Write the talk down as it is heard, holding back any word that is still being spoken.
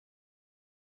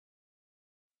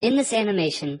In this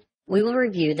animation, we will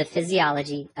review the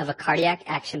physiology of a cardiac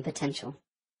action potential.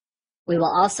 We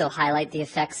will also highlight the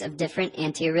effects of different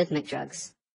antiarrhythmic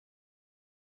drugs.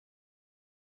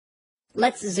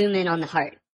 Let's zoom in on the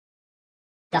heart.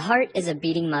 The heart is a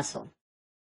beating muscle.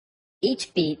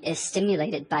 Each beat is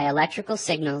stimulated by electrical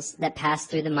signals that pass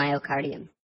through the myocardium.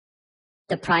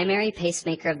 The primary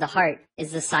pacemaker of the heart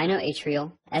is the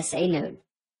sinoatrial SA node,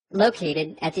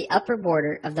 located at the upper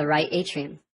border of the right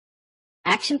atrium.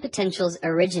 Action potentials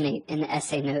originate in the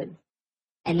SA node,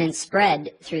 and then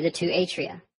spread through the two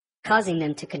atria, causing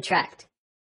them to contract.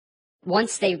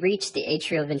 Once they reach the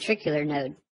atrioventricular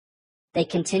node, they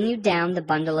continue down the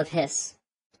bundle of His,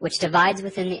 which divides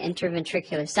within the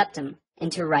interventricular septum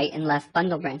into right and left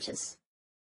bundle branches.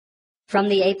 From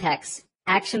the apex,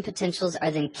 action potentials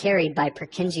are then carried by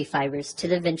Purkinje fibers to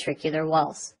the ventricular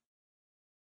walls.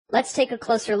 Let's take a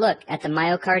closer look at the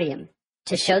myocardium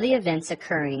to show the events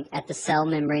occurring at the cell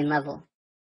membrane level.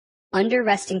 Under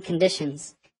resting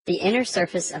conditions, the inner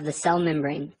surface of the cell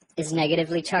membrane is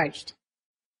negatively charged,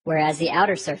 whereas the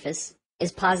outer surface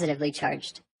is positively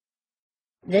charged.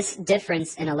 This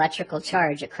difference in electrical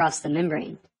charge across the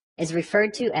membrane is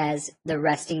referred to as the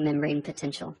resting membrane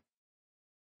potential.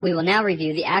 We will now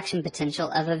review the action potential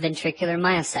of a ventricular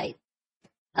myocyte,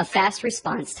 a fast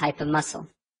response type of muscle.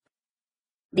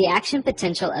 The action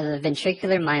potential of a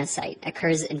ventricular myocyte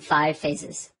occurs in 5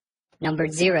 phases,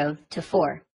 numbered 0 to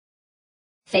 4.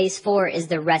 Phase 4 is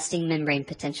the resting membrane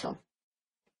potential.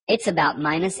 It's about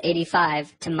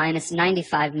 -85 to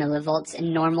 -95 millivolts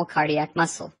in normal cardiac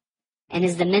muscle, and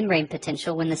is the membrane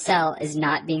potential when the cell is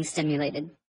not being stimulated.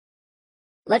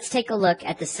 Let's take a look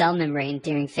at the cell membrane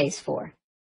during phase 4.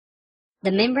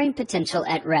 The membrane potential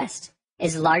at rest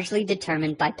is largely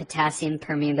determined by potassium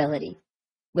permeability,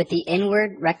 with the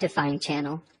inward rectifying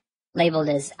channel, labeled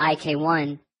as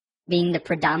IK1, being the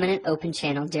predominant open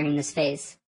channel during this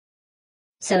phase.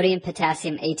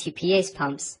 Sodium-potassium ATPase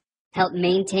pumps help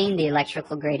maintain the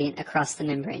electrical gradient across the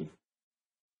membrane.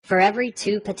 For every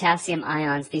 2 potassium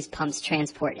ions these pumps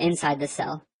transport inside the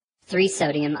cell, 3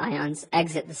 sodium ions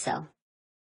exit the cell.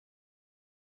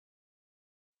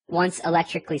 Once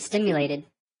electrically stimulated,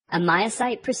 a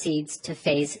myocyte proceeds to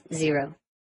phase 0.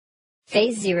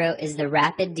 Phase 0 is the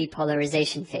rapid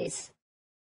depolarization phase.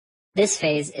 This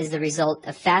phase is the result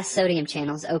of fast sodium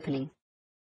channels opening.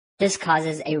 This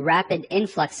causes a rapid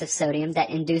influx of sodium that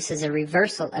induces a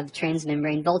reversal of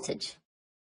transmembrane voltage.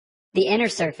 The inner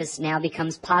surface now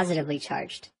becomes positively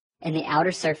charged, and the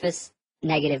outer surface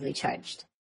negatively charged.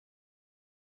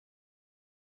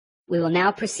 We will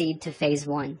now proceed to phase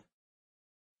 1.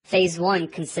 Phase 1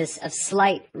 consists of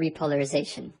slight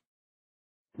repolarization.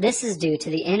 This is due to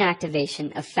the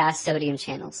inactivation of fast sodium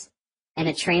channels and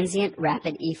a transient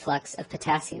rapid efflux of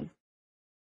potassium.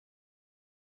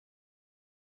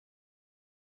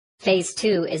 Phase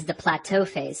 2 is the plateau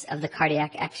phase of the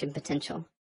cardiac action potential.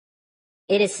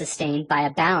 It is sustained by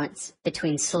a balance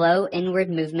between slow inward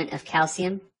movement of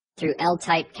calcium through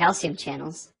L-type calcium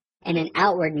channels and an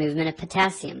outward movement of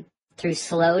potassium through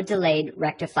slow delayed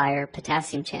rectifier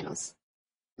potassium channels,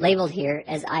 labeled here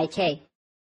as IK.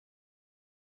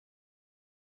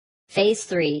 Phase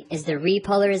 3 is the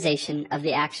repolarization of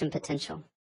the action potential.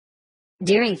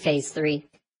 During phase 3,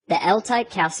 the L-type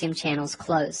calcium channels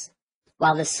close,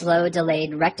 while the slow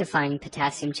delayed rectifying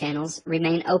potassium channels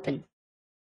remain open.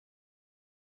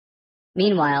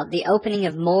 Meanwhile, the opening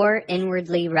of more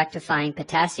inwardly rectifying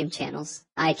potassium channels,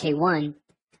 IK1,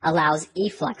 allows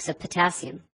efflux of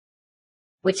potassium,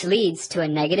 which leads to a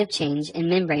negative change in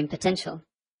membrane potential.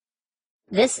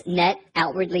 This net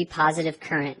outwardly positive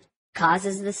current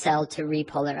causes the cell to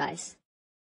repolarize.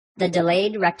 The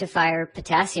delayed rectifier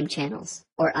potassium channels,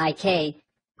 or IK,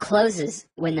 closes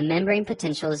when the membrane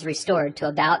potential is restored to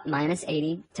about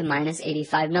 -80 to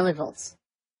 -85 millivolts,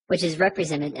 which is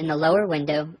represented in the lower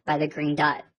window by the green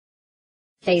dot.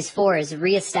 Phase 4 is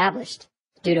re-established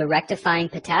due to rectifying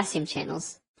potassium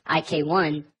channels,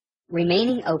 IK1,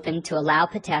 remaining open to allow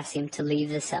potassium to leave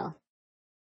the cell.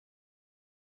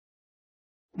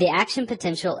 The action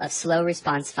potential of slow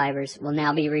response fibers will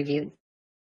now be reviewed.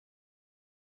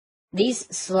 These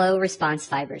slow response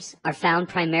fibers are found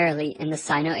primarily in the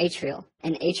sinoatrial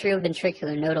and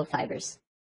atrioventricular nodal fibers.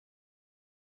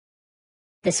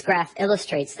 This graph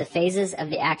illustrates the phases of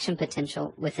the action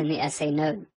potential within the SA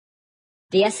node.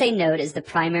 The SA node is the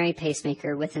primary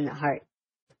pacemaker within the heart.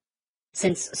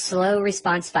 Since slow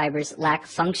response fibers lack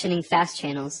functioning fast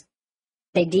channels,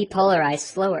 they depolarize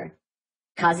slower,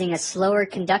 causing a slower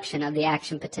conduction of the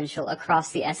action potential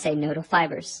across the SA nodal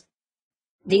fibers.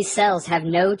 These cells have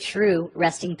no true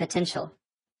resting potential,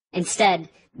 Instead,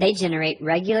 they generate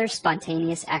regular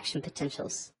spontaneous action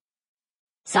potentials.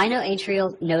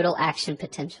 Sinoatrial nodal action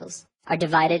potentials are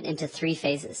divided into 3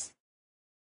 phases.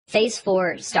 Phase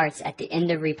 4 starts at the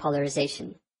end of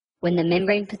repolarization, when the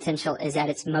membrane potential is at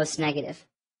its most negative,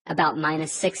 about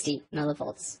minus 60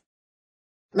 millivolts.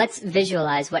 Let's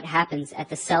visualize what happens at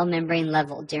the cell membrane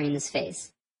level during this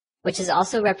phase, which is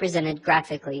also represented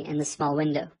graphically in the small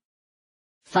window.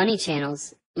 Funny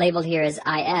channels, labeled here as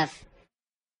IF,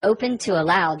 open to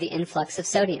allow the influx of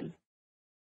sodium.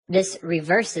 This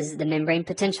reverses the membrane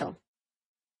potential.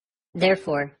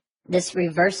 Therefore, this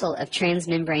reversal of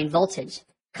transmembrane voltage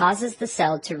causes the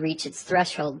cell to reach its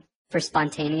threshold for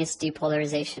spontaneous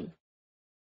depolarization.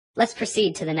 Let's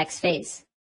proceed to the next phase.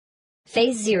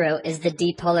 Phase 0 is the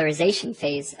depolarization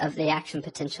phase of the action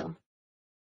potential.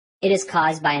 It is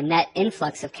caused by a net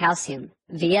influx of calcium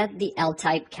via the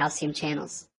L-type calcium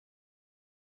channels.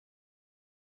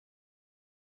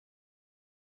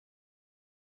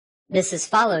 This is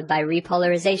followed by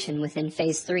repolarization within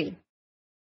phase 3.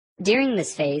 During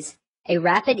this phase, a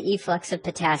rapid efflux of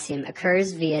potassium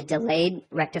occurs via delayed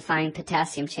rectifying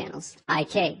potassium channels,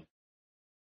 IK.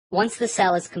 Once the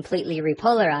cell is completely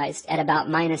repolarized at about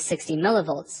minus 60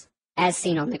 millivolts, as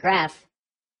seen on the graph,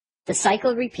 the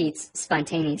cycle repeats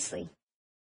spontaneously.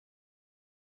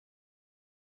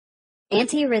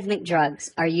 Antiarrhythmic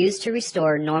drugs are used to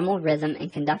restore normal rhythm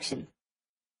and conduction.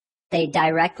 They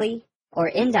directly or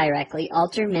indirectly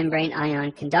alter membrane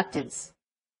ion conductance,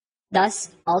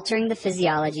 thus altering the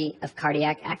physiology of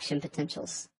cardiac action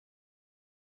potentials.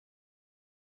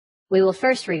 We will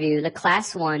first review the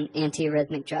Class 1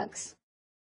 antiarrhythmic drugs.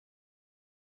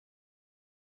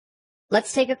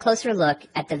 Let's take a closer look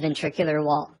at the ventricular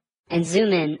wall and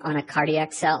zoom in on a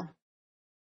cardiac cell.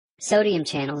 Sodium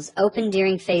channels open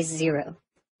during phase 0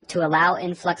 to allow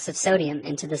influx of sodium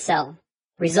into the cell,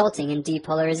 resulting in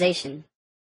depolarization.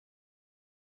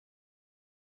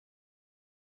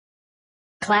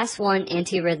 Class 1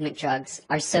 antiarrhythmic drugs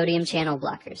are sodium channel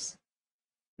blockers.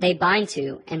 They bind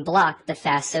to and block the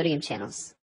fast sodium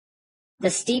channels.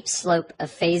 The steep slope of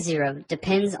phase 0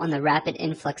 depends on the rapid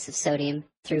influx of sodium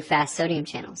through fast sodium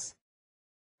channels.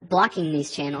 Blocking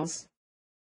these channels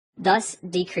thus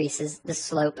decreases the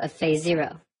slope of phase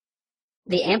 0.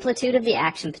 The amplitude of the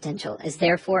action potential is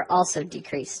therefore also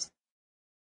decreased.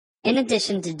 In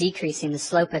addition to decreasing the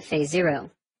slope of phase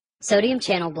 0, sodium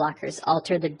channel blockers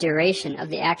alter the duration of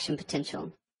the action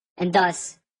potential, and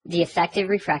thus the effective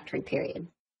refractory period,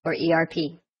 or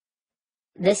ERP.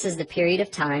 This is the period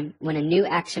of time when a new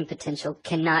action potential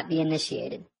cannot be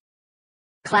initiated.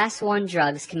 Class 1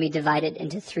 drugs can be divided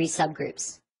into 3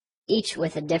 subgroups, each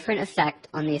with a different effect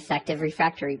on the effective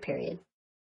refractory period.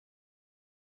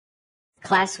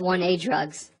 Class 1A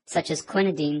drugs, such as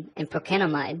quinidine and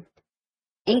procainamide,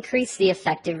 increase the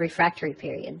effective refractory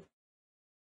period.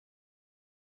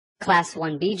 Class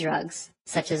 1B drugs,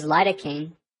 such as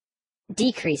lidocaine,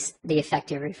 decrease the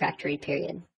effective refractory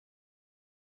period.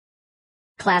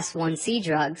 Class 1C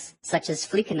drugs, such as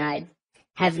flecainide,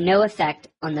 have no effect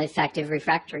on the effective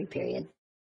refractory period.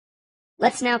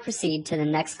 Let's now proceed to the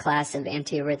next class of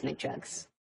antiarrhythmic drugs.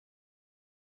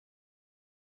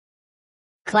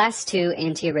 Class 2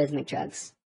 antiarrhythmic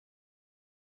drugs.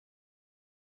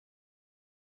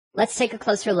 Let's take a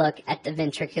closer look at the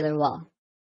ventricular wall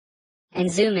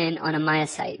and zoom in on a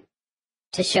myocyte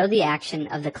to show the action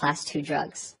of the Class 2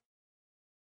 drugs.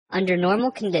 Under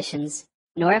normal conditions,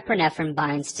 norepinephrine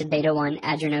binds to beta-1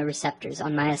 adrenoreceptors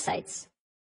on myocytes.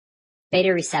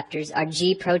 Beta receptors are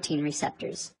G protein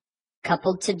receptors,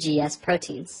 coupled to GS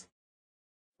proteins,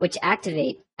 which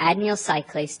activate adenyl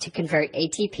cyclase to convert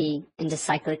ATP into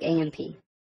cyclic AMP.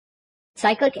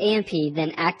 Cyclic AMP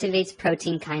then activates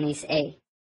protein kinase A,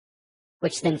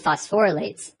 which then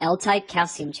phosphorylates L-type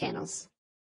calcium channels.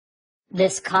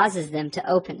 This causes them to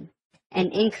open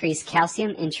and increase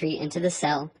calcium entry into the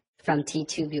cell from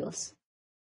T-tubules.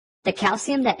 The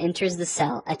calcium that enters the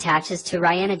cell attaches to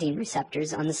ryanodine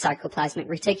receptors on the sarcoplasmic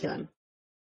reticulum,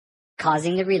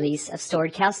 causing the release of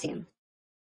stored calcium.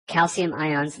 Calcium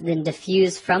ions then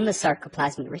diffuse from the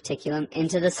sarcoplasmic reticulum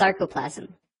into the sarcoplasm,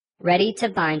 ready to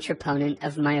bind troponin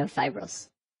of myofibrils.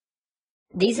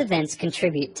 These events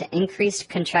contribute to increased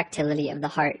contractility of the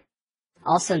heart,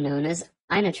 also known as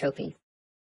inotropy.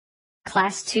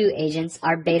 Class 2 agents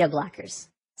are beta blockers,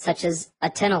 such as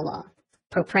atenolol,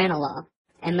 propranolol,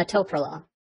 and metoprolol.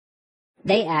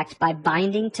 They act by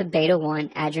binding to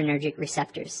beta-1 adrenergic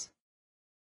receptors,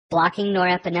 blocking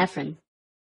norepinephrine,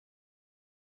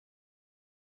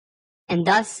 and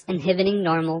thus inhibiting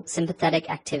normal sympathetic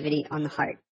activity on the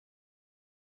heart.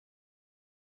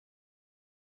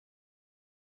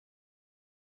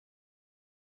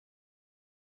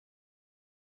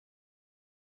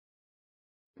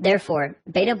 Therefore,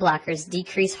 beta blockers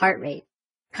decrease heart rate,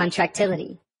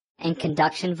 contractility, and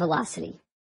conduction velocity.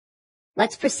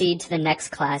 Let's proceed to the next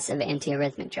class of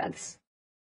antiarrhythmic drugs.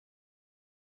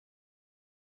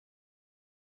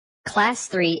 Class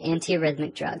 3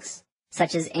 antiarrhythmic drugs,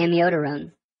 such as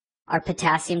amiodarone, are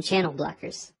potassium channel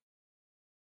blockers.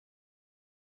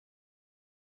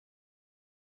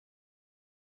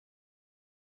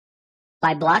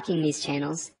 By blocking these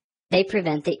channels, they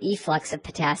prevent the efflux of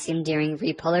potassium during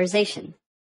repolarization.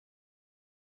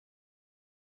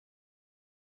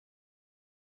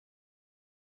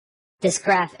 This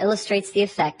graph illustrates the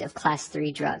effect of Class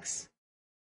 3 drugs.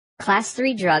 Class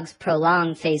 3 drugs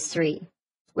prolong phase 3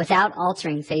 without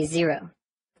altering phase 0,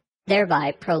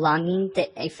 thereby prolonging the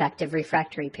effective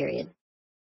refractory period.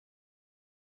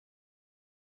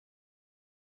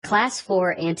 Class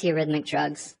 4 antiarrhythmic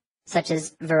drugs, such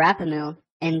as verapamil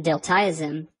and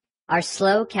diltiazem, are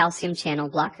slow calcium channel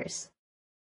blockers.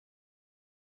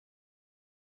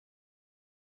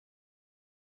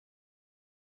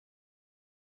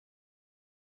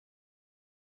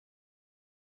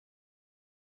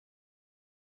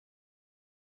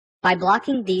 By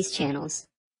blocking these channels,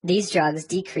 these drugs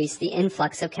decrease the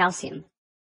influx of calcium,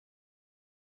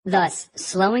 thus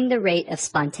slowing the rate of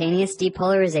spontaneous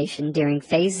depolarization during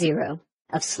phase 0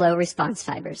 of slow response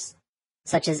fibers,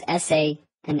 such as SA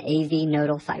and AV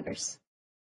nodal fibers.